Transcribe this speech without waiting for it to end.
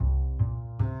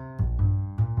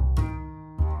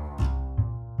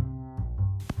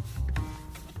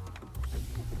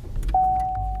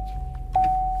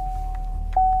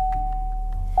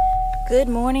Good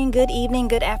morning, good evening,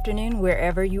 good afternoon,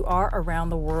 wherever you are around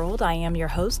the world. I am your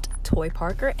host, Toy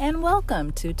Parker, and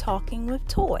welcome to Talking with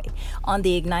Toy on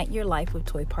the Ignite Your Life with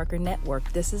Toy Parker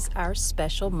Network. This is our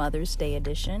special Mother's Day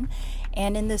edition.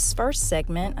 And in this first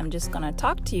segment, I'm just going to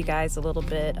talk to you guys a little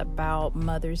bit about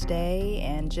Mother's Day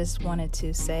and just wanted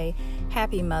to say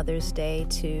Happy Mother's Day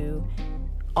to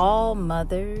all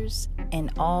mothers and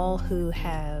all who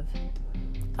have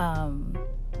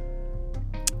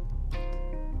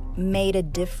made a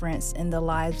difference in the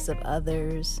lives of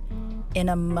others in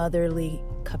a motherly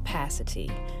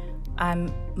capacity.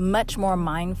 I'm much more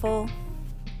mindful.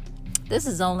 This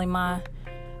is only my,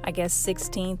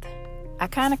 16th. I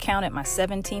kind of counted my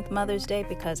 17th Mother's Day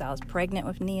because I was pregnant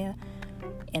with Nia,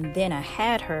 and then I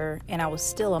had her, and I was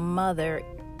still a mother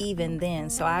even then.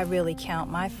 So I really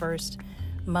count my first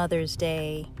Mother's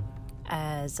Day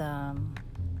as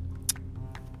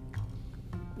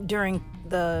during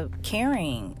the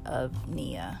caring of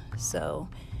Nia.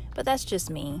 But that's just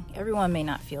me. Everyone may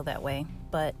not feel that way,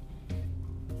 but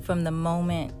from the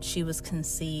moment she was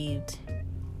conceived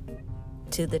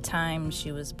to the time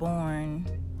she was born,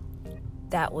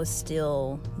 that was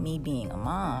still me being a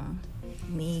mom,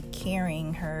 me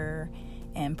carrying her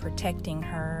and protecting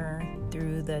her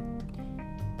through the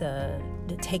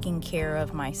taking care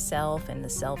of myself and the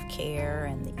self-care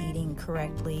and the eating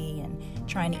correctly and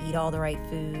trying to eat all the right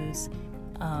foods.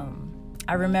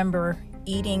 I remember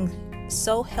eating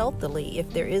so healthily, if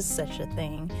there is such a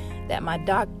thing, that my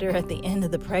doctor at the end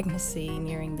of the pregnancy,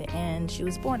 nearing the end, she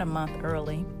was born a month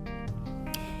early,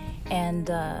 and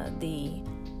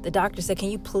the doctor said, "Can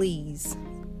you please,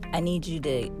 I need you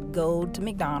to go to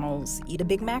McDonald's, eat a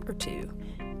Big Mac or two.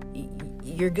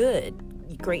 You're good.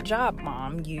 Great job,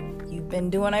 Mom. You've been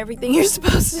doing everything you're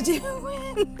supposed to do."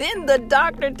 And then the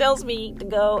doctor tells me to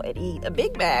go and eat a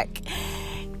Big Mac.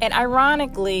 And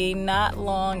ironically, not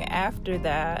long after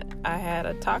that, I had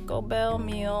a Taco Bell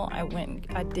meal.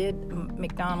 I did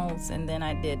McDonald's and then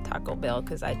I did Taco Bell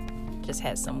because I just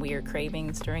had some weird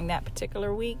cravings during that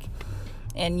particular week.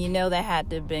 And that had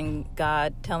to have been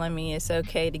God telling me it's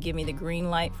okay to give me the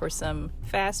green light for some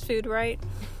fast food, right?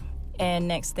 And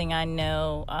next thing I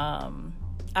know,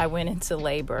 I went into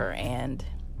labor, and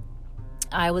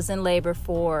I was in labor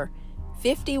for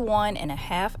 51 and a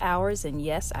half hours. And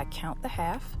yes, I count the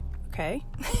half, okay?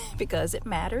 Because it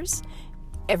matters.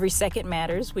 Every second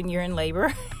matters when you're in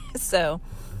labor. So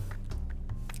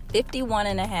 51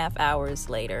 and a half hours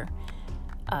later,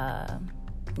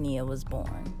 Nia was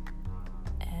born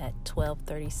at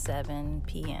 12:37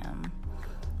 p.m.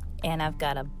 And I've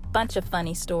got a bunch of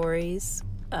funny stories.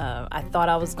 I thought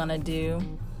I was going to do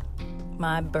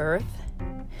my birth,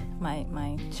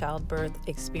 my childbirth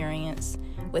experience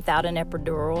without an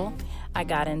epidural. I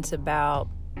got into about,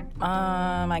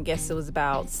 I guess it was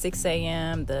about 6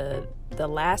 a.m. the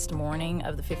last morning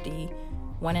of the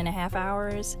 51 and a half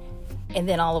hours. And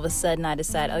then all of a sudden I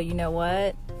decided, oh, you know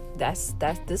what?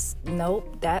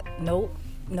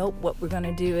 Nope. What we're going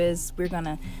to do is we're going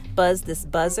to buzz this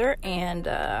buzzer. And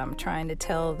I'm trying to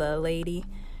tell the lady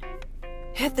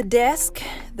at the desk,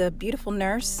 the beautiful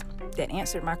nurse that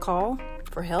answered my call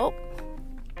for help,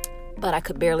 but I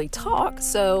could barely talk,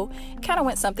 so it kind of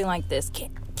went something like this. Can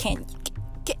you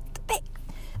get the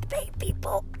pain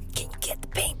people? Can you get the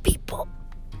pain people?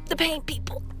 The pain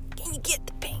people? Can you get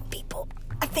the pain people?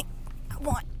 I think I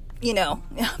want,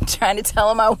 I'm trying to tell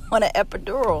them I want an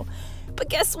epidural. But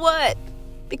guess what?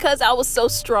 Because I was so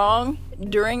strong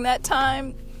during that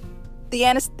time, the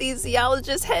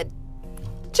anesthesiologist had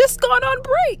just gone on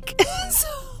break. So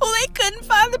they couldn't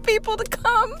find the people to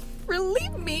come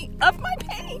relieve me of my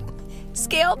pain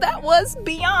scale that was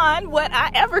beyond what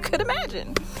I ever could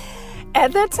imagine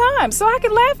at that time. So I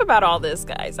can laugh about all this,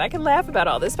 guys. I can laugh about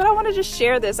all this, but I want to just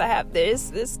share this.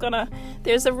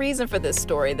 There's a reason for this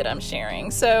story that I'm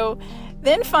sharing. So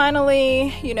then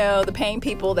finally, the pain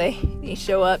people, they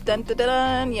show up, dun, dun,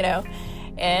 dun, dun,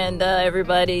 and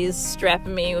everybody's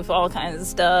strapping me with all kinds of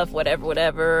stuff,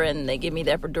 whatever, and they give me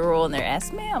the epidural, and they're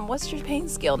asking, "Ma'am, what's your pain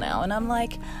scale now?" And I'm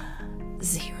like,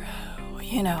 0.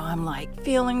 I'm like,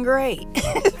 feeling great.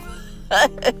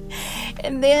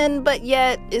 And then, but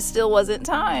yet, it still wasn't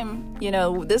time.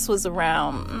 This was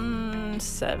around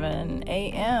 7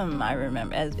 a.m., I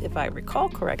remember, if I recall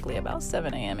correctly, about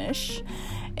 7 a.m.-ish.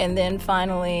 And then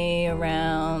finally,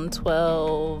 around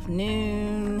 12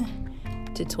 noon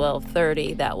to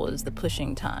 12:30, that was the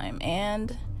pushing time.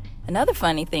 And another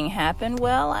funny thing happened.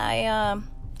 Well, I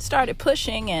started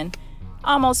pushing and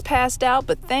almost passed out,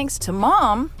 but thanks to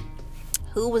Mom,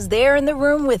 who was there in the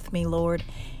room with me, Lord,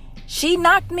 She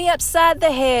knocked me upside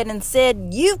the head and said,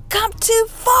 "You've come too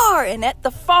far." And at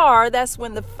the far, that's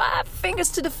when the 5 fingers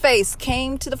to the face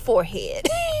came to the forehead.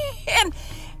 And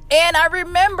I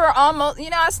remember almost,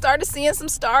 I started seeing some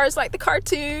stars like the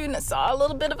cartoon. I saw a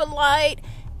little bit of a light.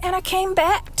 And I came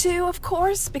back to, of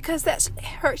course, because that's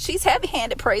her. She's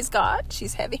heavy-handed, praise God.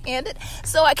 She's heavy-handed.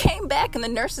 So I came back, and the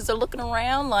nurses are looking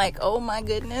around like, oh, my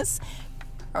goodness.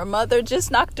 Her mother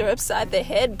just knocked her upside the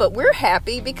head. But we're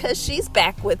happy because she's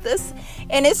back with us.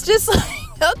 And it's just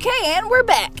like, okay, and we're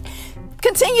back.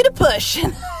 Continue to push.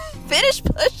 Finish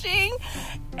pushing.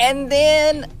 And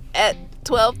then at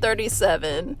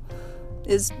 12:37,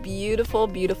 this beautiful,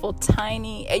 beautiful,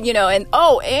 tiny, and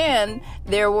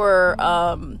there were,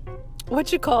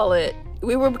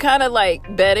 we were kind of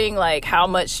like betting like how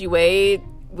much she weighed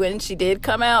when she did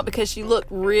come out, because she looked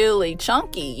really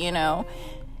chunky,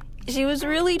 she was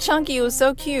really chunky. It was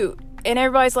so cute. And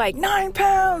everybody's like, 9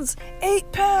 pounds,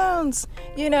 8 pounds,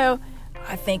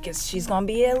 I think she's going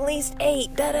to be at least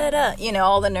 8,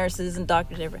 all the nurses and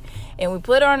doctors, everything. And we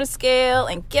put her on a scale,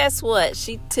 and guess what?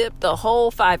 She tipped a whole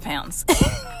 5 pounds.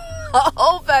 A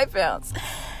whole 5 pounds.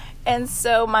 And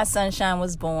so my sunshine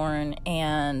was born,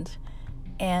 and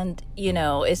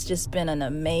it's just been an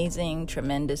amazing,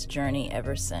 tremendous journey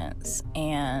ever since.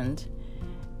 And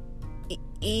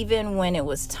even when it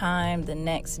was time the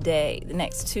next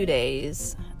 2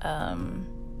 days,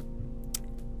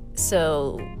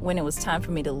 so when it was time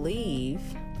for me to leave,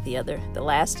 the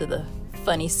last of the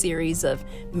funny series of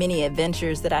mini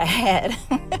adventures that I had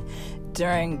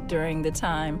during the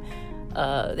time,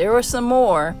 there were some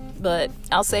more, but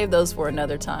I'll save those for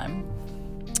another time.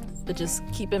 But just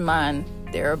keep in mind,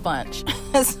 there are a bunch.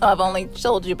 So I've only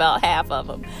told you about half of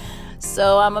them.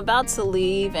 So I'm about to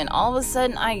leave, and all of a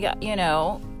sudden I got,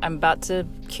 I'm about to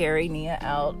carry Nia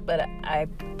out, but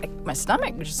my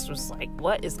stomach just was like,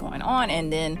 what is going on?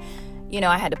 And then,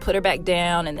 I had to put her back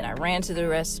down, and then I ran to the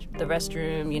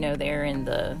restroom, there in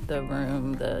the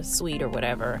room, the suite or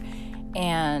whatever.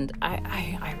 And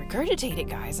I regurgitated,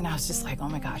 guys, and I was just like, oh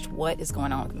my gosh, what is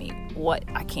going on with me?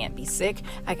 I can't be sick.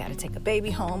 I got to take a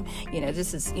baby home.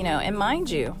 This is, and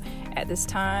mind you, at this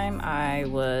time I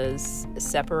was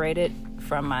separated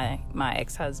from my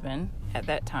ex-husband at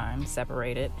that time,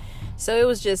 separated. So it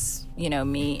was just,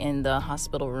 me in the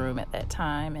hospital room at that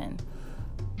time. And,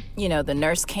 the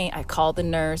nurse came. I called the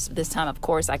nurse. This time, of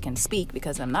course, I can speak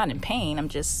because I'm not in pain. I'm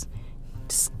just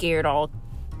scared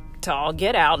to all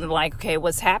get out, and like, okay,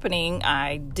 what's happening?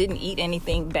 I didn't eat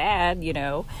anything bad,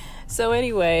 So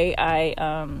anyway,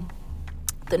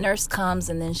 the nurse comes,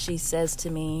 and then she says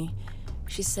to me,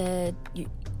 she said,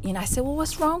 I said, well,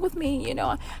 what's wrong with me?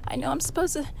 I know I'm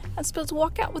supposed to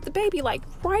walk out with the baby like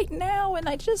right now, and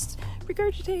I just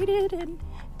regurgitated, and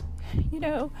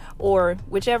or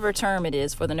whichever term it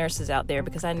is for the nurses out there,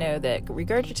 because I know that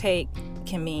regurgitate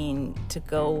can mean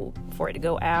for it to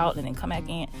go out and then come back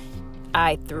in.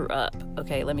 I threw up.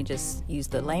 Okay, let me just use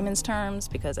the layman's terms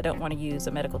because I don't want to use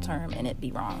a medical term and it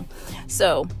be wrong.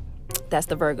 So that's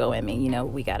the Virgo in me.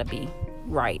 We got to be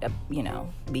right,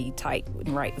 be tight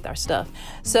and right with our stuff.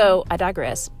 So I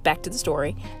digress. Back to the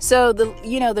story. So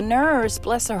the nurse,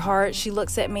 bless her heart, she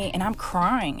looks at me, and I'm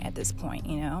crying at this point,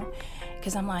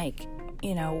 because I'm like,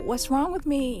 what's wrong with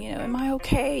me? Am I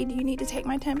okay? Do you need to take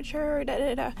my temperature?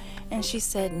 And she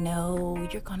said, no,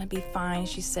 you're going to be fine.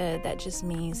 She said, that just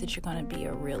means that you're going to be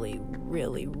a really,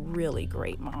 really, really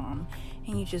great mom.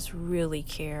 And you just really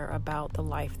care about the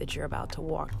life that you're about to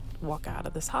walk out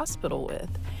of this hospital with.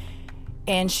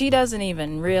 And she doesn't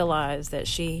even realize that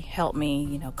she helped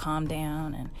me, calm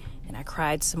down. And I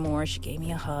cried some more. She gave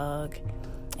me a hug.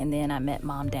 And then I met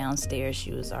Mom downstairs.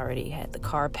 She was already had the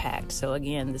car packed. So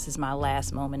again, this is my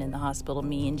last moment in the hospital,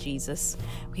 me and Jesus.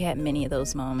 We had many of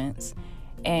those moments.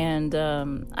 And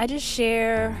I just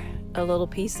share a little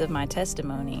piece of my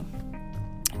testimony.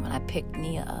 And when I picked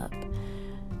Nia up,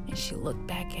 and she looked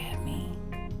back at me,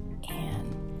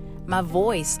 and my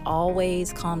voice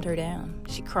always calmed her down.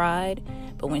 She cried,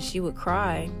 but when she would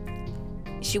cry,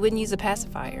 she wouldn't use a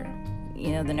pacifier.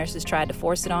 The nurses tried to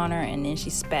force it on her, and then she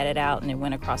spat it out, and it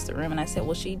went across the room. And I said,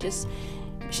 well, she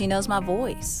knows my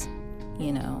voice,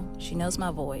 she knows my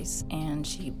voice, and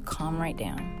she calmed right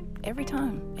down every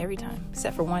time,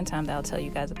 except for one time that I'll tell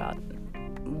you guys about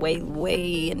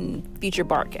way in future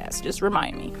broadcasts. Just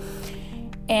remind me.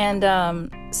 And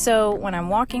so when I'm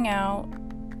walking out,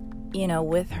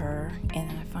 with her,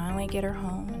 and I finally get her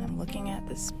home, and I'm looking at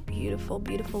this beautiful,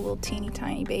 beautiful little teeny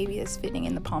tiny baby that's fitting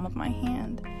in the palm of my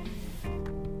hand,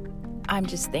 I'm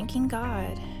just thanking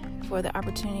God for the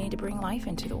opportunity to bring life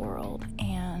into the world.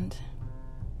 And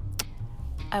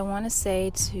I want to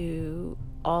say to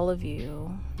all of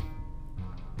you,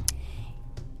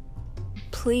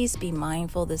 please be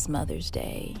mindful this Mother's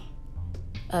Day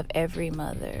of every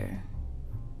mother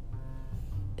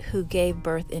who gave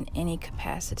birth in any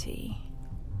capacity.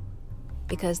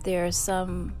 Because there are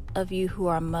some of you who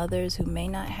are mothers who may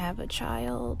not have a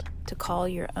child to call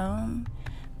your own,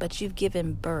 but you've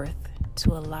given birth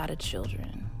to a lot of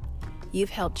children.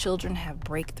 You've helped children have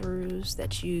breakthroughs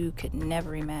that you could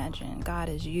never imagine. God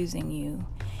is using you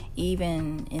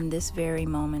even in this very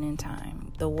moment in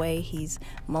time. The way He's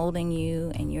molding you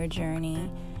and your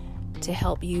journey to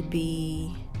help you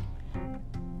be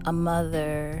a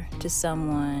mother to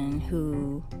someone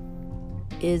who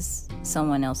is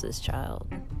someone else's child.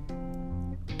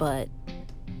 But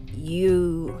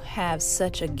you have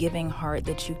such a giving heart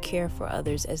that you care for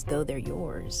others as though they're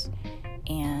yours.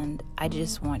 And I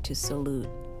just want to salute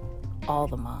all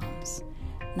the moms,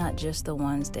 not just the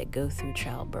ones that go through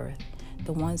childbirth,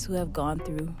 the ones who have gone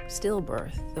through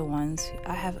stillbirth, the ones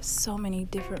I have so many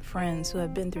different friends who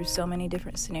have been through so many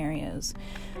different scenarios,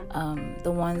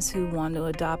 the ones who want to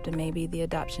adopt and maybe the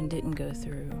adoption didn't go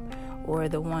through, or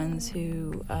the ones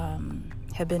who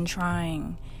have been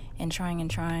trying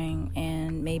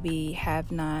and maybe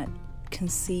have not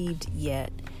conceived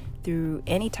yet through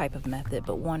any type of method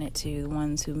but wanted to,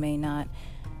 ones who may not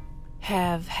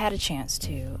have had a chance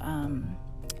to.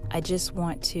 I just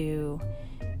want to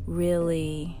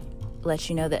really let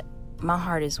you know that my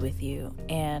heart is with you,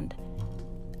 and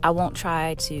I won't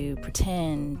try to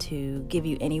pretend to give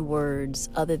you any words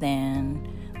other than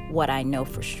what I know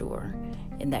for sure,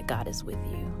 and that God is with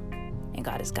you, and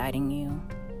God is guiding you,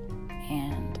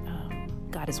 and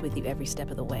God is with you every step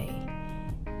of the way,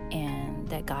 and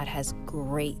that God has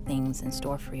great things in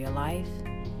store for your life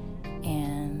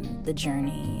and the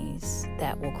journeys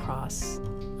that will cross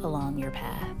along your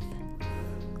path.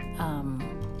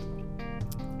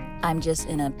 I'm just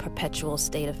in a perpetual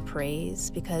state of praise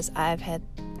because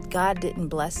God didn't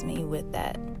bless me with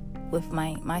that, with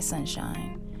my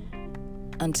sunshine,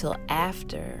 until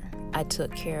after I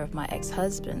took care of my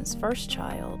ex-husband's first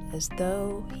child as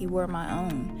though he were my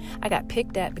own. I got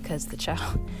picked at because the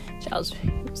child was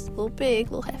a little big,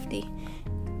 a little hefty,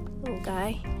 little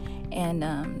guy.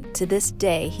 And to this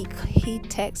day, he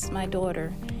texts my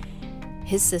daughter,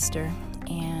 his sister,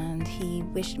 and he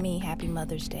wished me Happy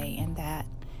Mother's Day, and that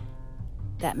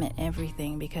meant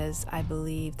everything, because I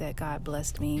believe that God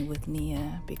blessed me with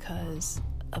Nia because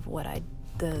of what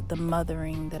the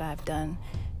mothering that I've done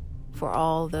for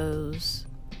all those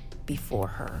before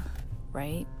her,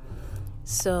 right?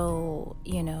 So,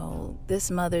 this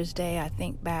Mother's Day, I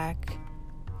think back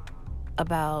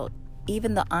about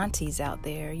even the aunties out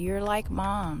there. You're like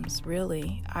moms,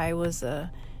 really. I was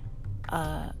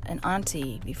an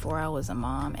auntie before I was a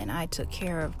mom, and I took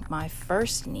care of my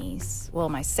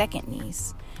my second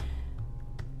niece,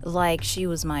 like she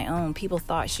was my own. People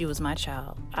thought she was my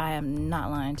child. I am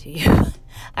not lying to you.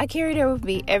 I carried her with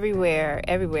me everywhere.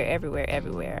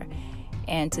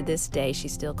 And to this day, she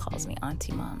still calls me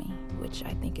Auntie Mommy, which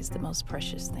I think is the most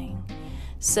precious thing.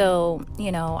 So,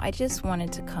 I just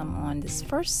wanted to come on this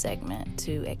first segment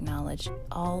to acknowledge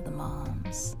all the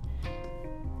moms.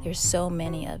 There's so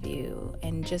many of you,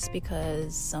 and just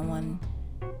because someone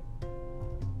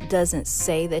doesn't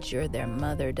say that you're their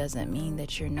mother doesn't mean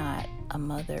that you're not a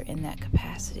mother in that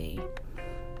capacity.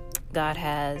 God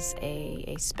has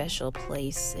a special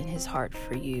place in His heart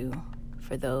for you,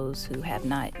 for those who have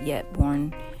not yet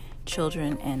born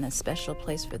children, and a special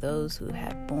place for those who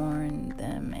have born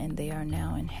them and they are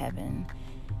now in heaven.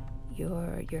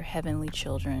 Your heavenly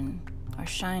children are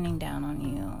shining down on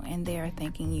you, and they are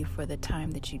thanking you for the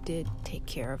time that you did take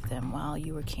care of them while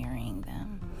you were carrying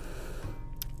them.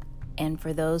 And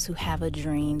for those who have a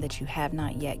dream that you have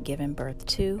not yet given birth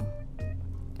to,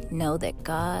 know that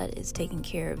God is taking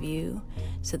care of you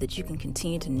so that you can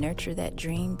continue to nurture that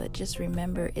dream. But just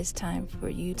remember, it's time for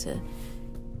you to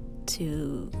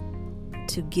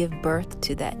give birth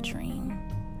to that dream.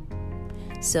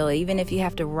 So even if you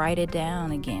have to write it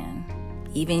down again,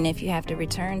 even if you have to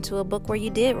return to a book where you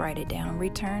did write it down,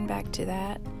 return back to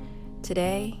that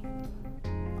today,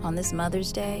 on this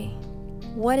Mother's Day.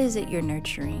 What is it you're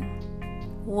nurturing?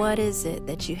 What is it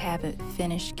that you haven't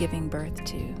finished giving birth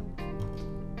to?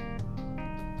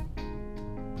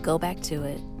 Go back to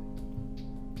it,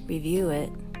 review it,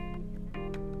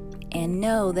 and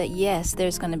know that yes,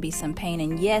 there's going to be some pain,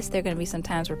 and yes, there are going to be some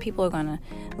times where people are going to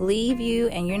leave you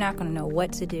and you're not going to know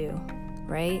what to do,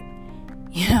 right?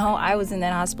 I was in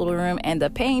that hospital room, and the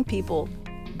pain people,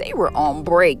 they were on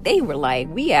break. They were like,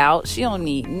 we out. She don't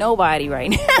need nobody right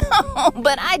now.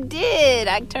 But I did.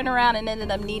 I turned around and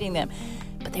ended up needing them.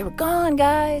 But they were gone,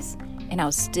 guys. And I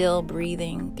was still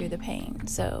breathing through the pain.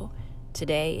 So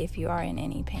today, if you are in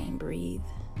any pain, breathe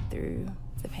through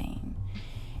the pain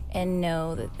and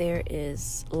know that there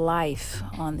is life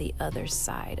on the other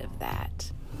side of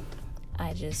that.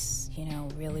 I just,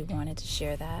 really wanted to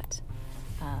share that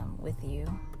with you.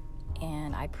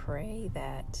 And I pray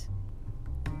that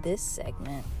this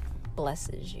segment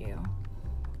blesses you.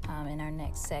 In our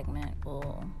next segment,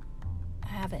 we'll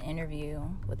have an interview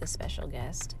with a special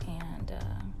guest. And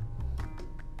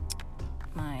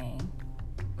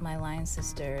my line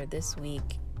sister this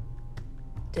week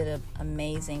did an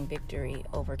amazing victory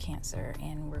over cancer.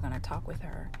 And we're going to talk with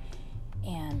her.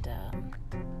 And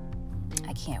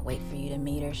I can't wait for you to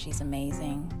meet her. She's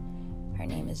amazing. Her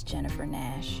name is Jennifer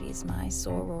Nash. She's my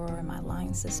soror, my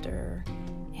line sister,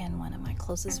 and one of my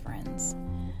closest friends.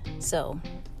 So,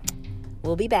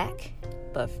 we'll be back.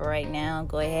 But for right now,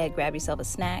 go ahead, grab yourself a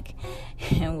snack,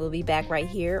 and we'll be back right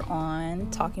here on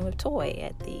Talking with Toy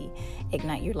at the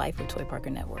Ignite Your Life with Toy Parker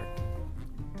Network.